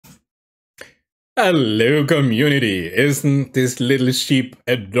Hello community, isn't this little sheep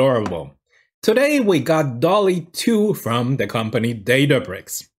adorable? Today we got Dolly 2 from the company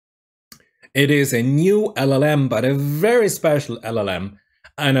Databricks. It is a new LLM, but a very special LLM,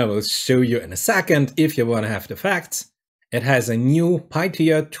 and I will show you in a second if you want to have the facts. It has a new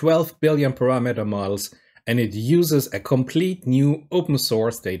Pythia 12 billion parameter models, and it uses a complete new open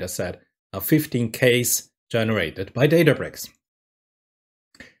source dataset of 15Ks generated by Databricks.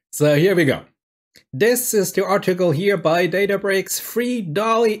 So here we go. This is the article here by Databricks, Free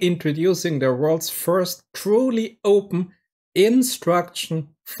Dolly, introducing the world's first truly open instruction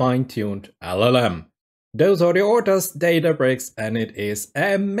fine-tuned LLM. Those are the authors, Databricks, and it is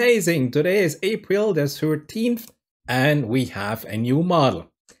amazing. Today is April the 13th, and we have a new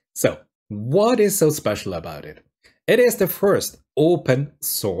model. So, what is so special about it? It is the first open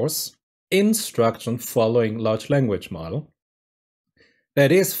source instruction following large language model that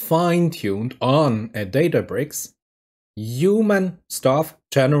is fine-tuned on a Databricks human staff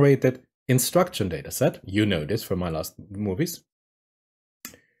generated instruction dataset. You know this from my last movies.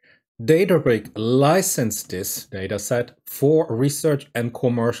 Databricks licensed this dataset for research and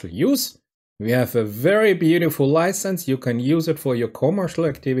commercial use. We have a very beautiful license. You can use it for your commercial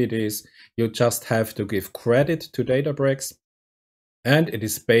activities. You just have to give credit to Databricks. And it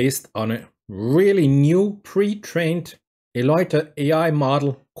is based on a really new pre-trained EleutherAI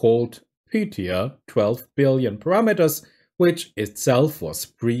model called Pythia 12 billion parameters, which itself was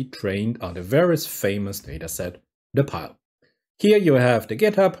pre-trained on the very famous dataset, the Pile. Here you have the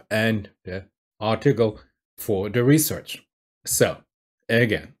GitHub and the article for the research. So,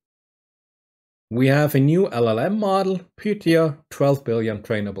 again, we have a new LLM model, Pythia 12 billion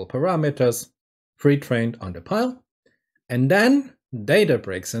trainable parameters, pre-trained on the Pile, and then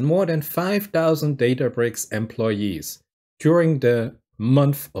Databricks and more than 5,000 Databricks employees during the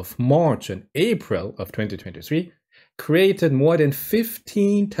month of March and April of 2023, created more than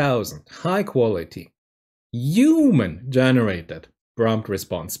 15,000 high-quality, human-generated prompt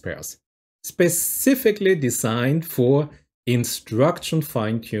response pairs, specifically designed for instruction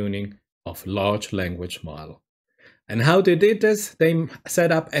fine-tuning of large language model. And how they did this? They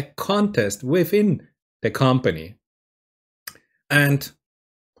set up a contest within the company. And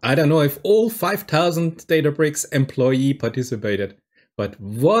I don't know if all 5,000 Databricks employee participated, but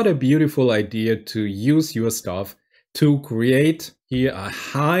what a beautiful idea to use your staff to create here a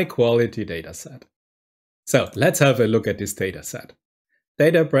high quality dataset. So let's have a look at this dataset.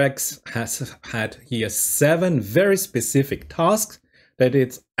 Databricks has had here 7 very specific tasks that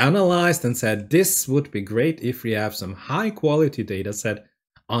it's analyzed and said this would be great if we have some high quality dataset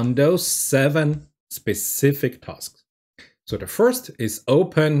on those 7 specific tasks. So the first is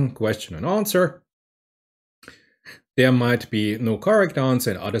open question and answer. There might be no correct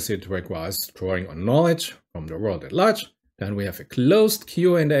answer, and others it requires drawing on knowledge from the world at large. Then we have a closed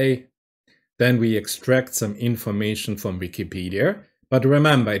Q&A. Then we extract some information from Wikipedia. But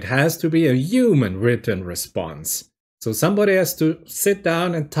remember, it has to be a human written response. So somebody has to sit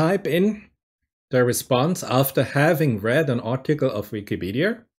down and type in the response after having read an article of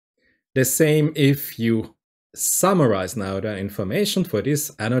Wikipedia. The same if you summarize now the information. For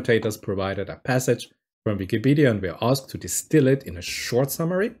this, annotators provided a passage from Wikipedia and we are asked to distill it in a short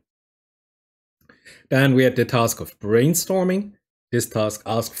summary. Then we had the task of brainstorming. This task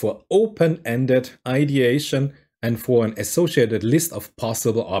asks for open-ended ideation and for an associated list of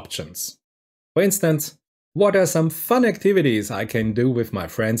possible options. For instance, what are some fun activities I can do with my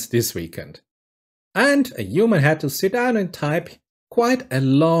friends this weekend? And a human had to sit down and type quite a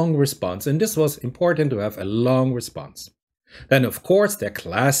long response, and this was important to have a long response. Then, of course, the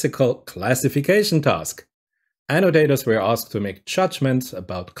classical classification task. Annotators were asked to make judgments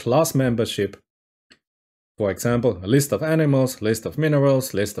about class membership. For example, a list of animals, list of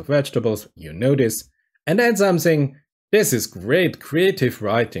minerals, list of vegetables, you know this. And then something, this is great creative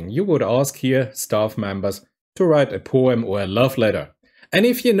writing. You would ask here staff members to write a poem or a love letter. And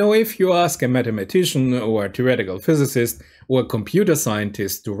if you ask a mathematician or a theoretical physicist or a computer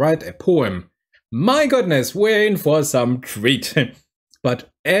scientist to write a poem, my goodness, we're in for some treat. But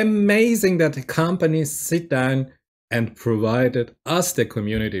amazing that the companies sit down and provided us, the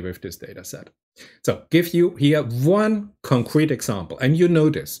community, with this dataset. So give you here one concrete example, and you know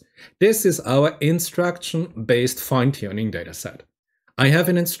this. This is our instruction-based fine-tuning dataset. I have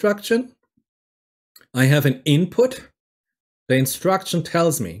an instruction, I have an input. The instruction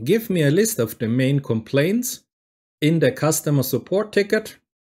tells me, give me a list of the main complaints in the customer support ticket.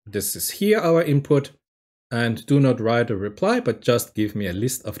 This is here our input, and do not write a reply, but just give me a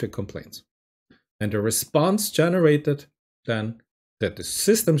list of the complaints. And the response generated then that the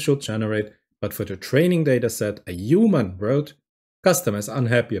system should generate but for the training dataset, a human wrote, customer is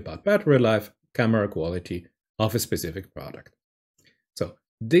unhappy about battery life, camera quality of a specific product. So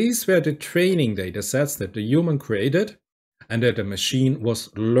these were the training datasets that the human created and that the machine was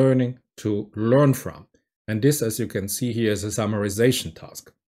learning to learn from. And this, as you can see here, is a summarization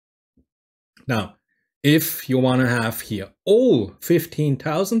task. Now, if you want to have here all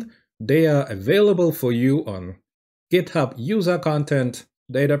 15,000, they are available for you on GitHub user content,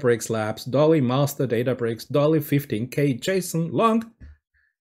 Databricks labs, Dolly master Databricks, Dolly 15K JSON long.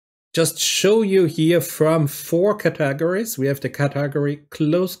 Just show you here from 4 categories. We have the category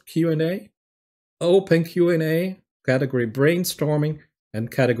closed Q&A, open Q&A, category brainstorming, and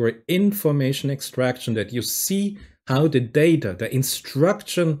category information extraction, that you see how the data, the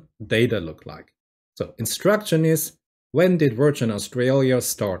instruction data look like. So instruction is, when did Virgin Australia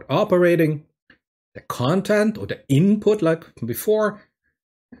start operating? The content or the input, like before,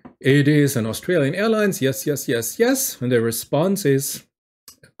 it is an Australian Airlines, yes, yes, yes, yes. And the response is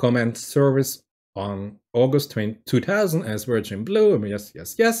comment service on August 2000 as Virgin Blue, yes,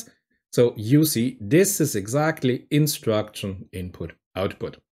 yes, yes. So you see, this is exactly instruction input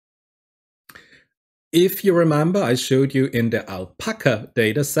output. If you remember, I showed you in the alpaca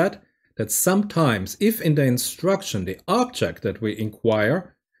dataset that sometimes if in the instruction the object that we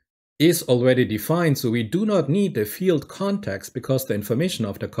inquire is already defined, so we do not need the field context because the information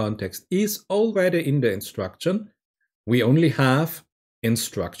of the context is already in the instruction, we only have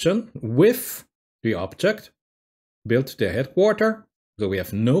instruction with the object built the headquarter. So we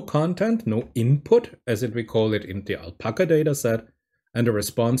have no content, no input, as we call it in the alpaca dataset. And the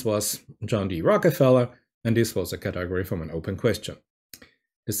response was John D. Rockefeller, and this was a category from an open question.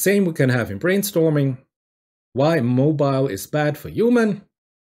 The same we can have in brainstorming. Why mobile is bad for human?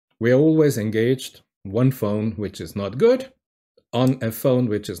 We are always engaged on one phone which is not good, on a phone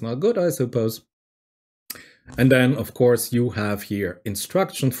which is not good, I suppose. And then, of course, you have here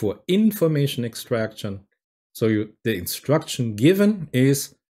instruction for information extraction. So the instruction given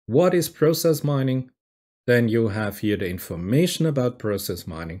is, what is process mining? Then you have here the information about process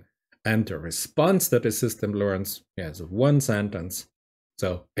mining and the response that the system learns as one sentence.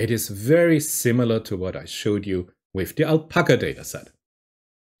 So it is very similar to what I showed you with the alpaca dataset.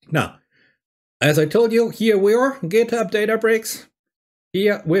 Now, as I told you, here we are, GitHub Databricks.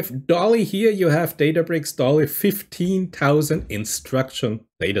 Here with Dolly, here you have Databricks Dolly 15,000 instruction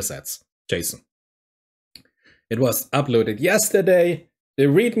datasets, JSON. It was uploaded yesterday. The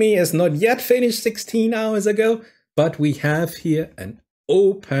README is not yet finished 16 hours ago, but we have here an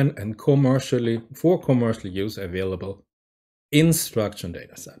open and for commercial use available instruction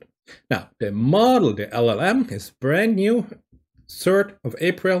dataset. Now, the model, the LLM, is brand new, 3rd of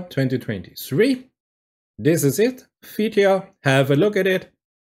April 2023. This is it. Pythia, have a look at it.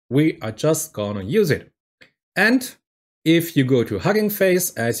 We are just gonna use it. And if you go to Hugging Face,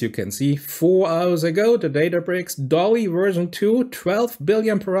 as you can see, 4 hours ago, the Databricks Dolly version 2 12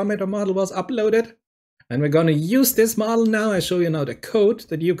 billion parameter model was uploaded. And we're gonna use this model now. I show you now the code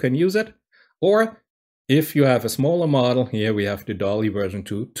that you can use it. Or if you have a smaller model, here we have the Dolly version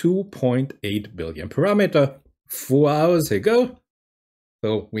 2 2.8 billion parameter 4 hours ago.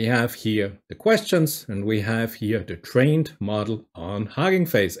 So we have here the questions and we have here the trained model on Hugging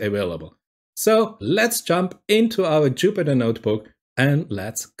Face available. So let's jump into our Jupyter notebook and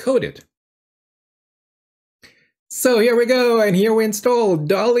let's code it. So here we go, and here we install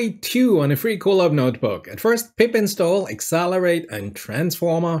Dolly 2 on a free COLAB notebook. At first, pip install, accelerate, and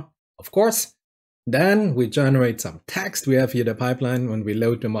transformer, of course. Then we generate some text. We have here the pipeline when we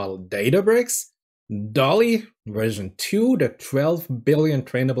load the model Databricks. Dolly version 2, the 12 billion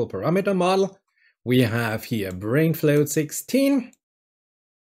trainable parameter model. We have here BrainFloat 16.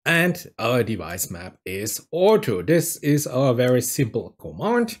 And our device map is auto. This is our very simple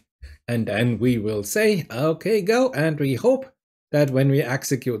command. And then we will say, okay, go. And we hope that when we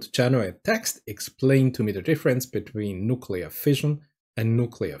execute generate text, explain to me the difference between nuclear fission and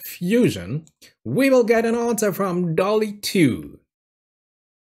nuclear fusion, we will get an answer from Dolly 2.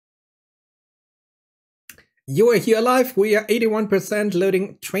 You are here live. We are 81%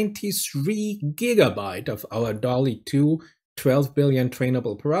 loading 23 gigabyte of our Dolly 2 12 billion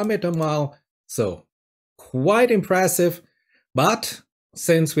trainable parameter model. So quite impressive. But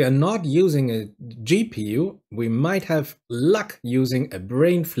since we are not using a GPU, we might have luck using a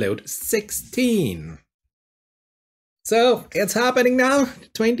BrainFloat 16. So it's happening now.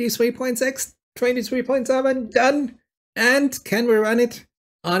 23.6, 23.7 done. And can we run it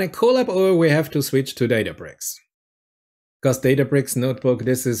on a COLAB, or we have to switch to Databricks? Because Databricks notebook,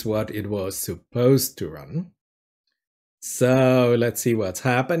 this is what it was supposed to run. So let's see what's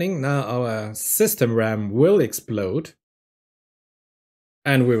happening. Now our system RAM will explode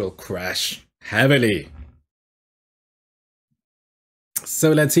and we will crash heavily.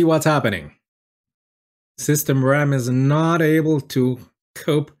 So let's see what's happening. System RAM is not able to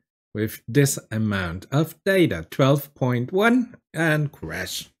cope with this amount of data, 12.1, and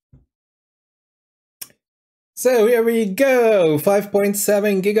crash. So here we go,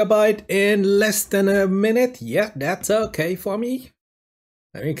 5.7 gigabyte in less than a minute. Yeah, that's okay for me.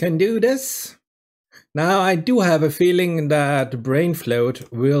 We can do this. Now I do have a feeling that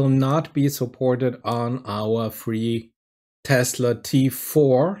BrainFloat will not be supported on our free Tesla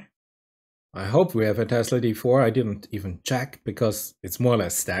T4. I hope we have a Tesla T4. I didn't even check because it's more or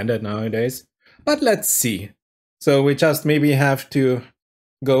less standard nowadays. But let's see. So we just maybe have to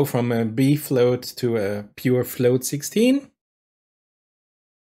go from a B float to a pure float 16.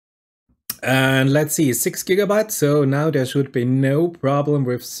 And let's see, 6 gigabytes. So now there should be no problem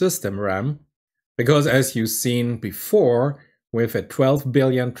with system RAM. Because as you've seen before, with a 12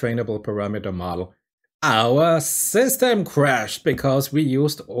 billion trainable parameter model, our system crashed because we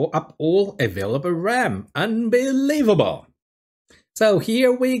used up all available RAM. Unbelievable. So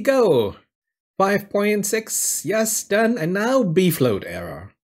here we go. 5.6, yes, done. And now B-float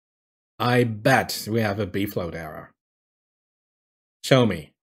error. I bet we have a B-float error. Show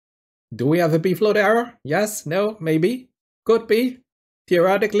me. Do we have a B-float error? Yes, no, maybe, could be,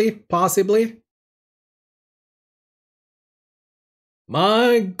 theoretically, possibly.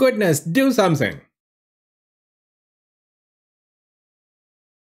 My goodness, do something.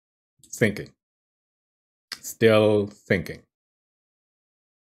 Thinking. Still thinking.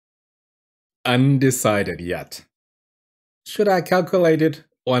 Undecided yet. Should I calculate it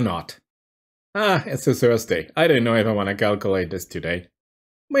or not? It's a Thursday. I don't know if I want to calculate this today.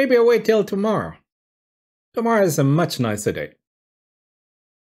 Maybe I'll wait till tomorrow. Tomorrow is a much nicer day.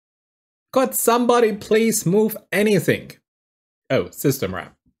 Could somebody please move anything? Oh, system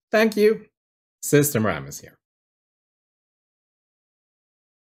RAM. Thank you. System RAM is here.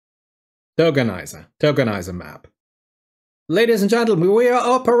 Tokenizer map. Ladies and gentlemen, we are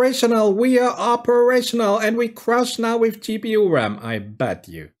operational, and we crash now with GPU RAM, I bet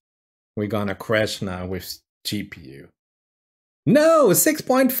you. We're gonna crash now with GPU. No,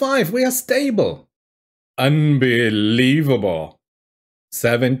 6.5, we are stable. Unbelievable.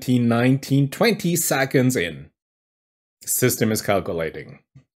 17, 19, 20 seconds in. System is calculating.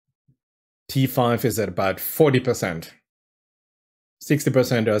 T5 is at about 40%.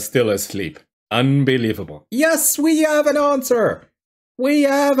 60% are still asleep. Unbelievable. Yes, we have an answer. We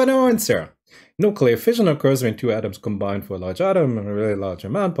have an answer. Nuclear fission occurs when two atoms combine for a large atom and a really large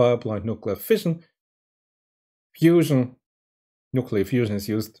amount. Power plant nuclear fission. Nuclear fusion is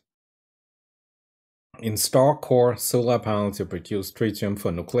used in star core solar panels to produce tritium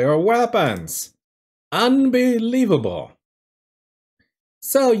for nuclear weapons. Unbelievable.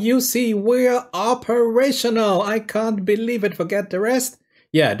 So you see, we're operational. I can't believe it. Forget the rest.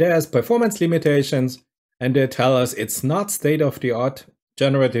 Yeah, there's performance limitations, and they tell us it's not state-of-the-art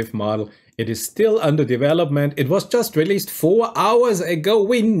generative model. It is still under development. It was just released 4 hours ago.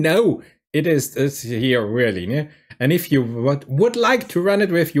 We know it's here really. Yeah? And if you would like to run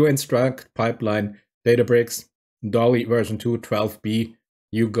it with your Instruct pipeline, Databricks, Dolly version 2, 12b,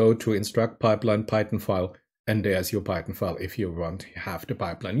 you go to Instruct pipeline Python file, and there's your Python file if you want to have the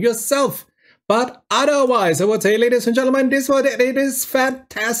pipeline yourself. But otherwise, I would say, ladies and gentlemen, it is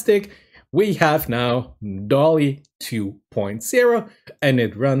fantastic. We have now Dolly 2.0, and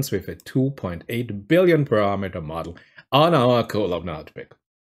it runs with a 2.8 billion parameter model on our COLAB Notebook.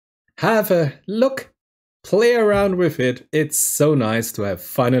 Have a look, play around with it. It's so nice to have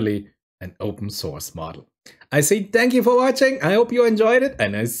finally an open source model. I say thank you for watching. I hope you enjoyed it,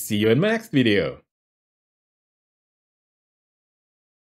 and I see you in my next video.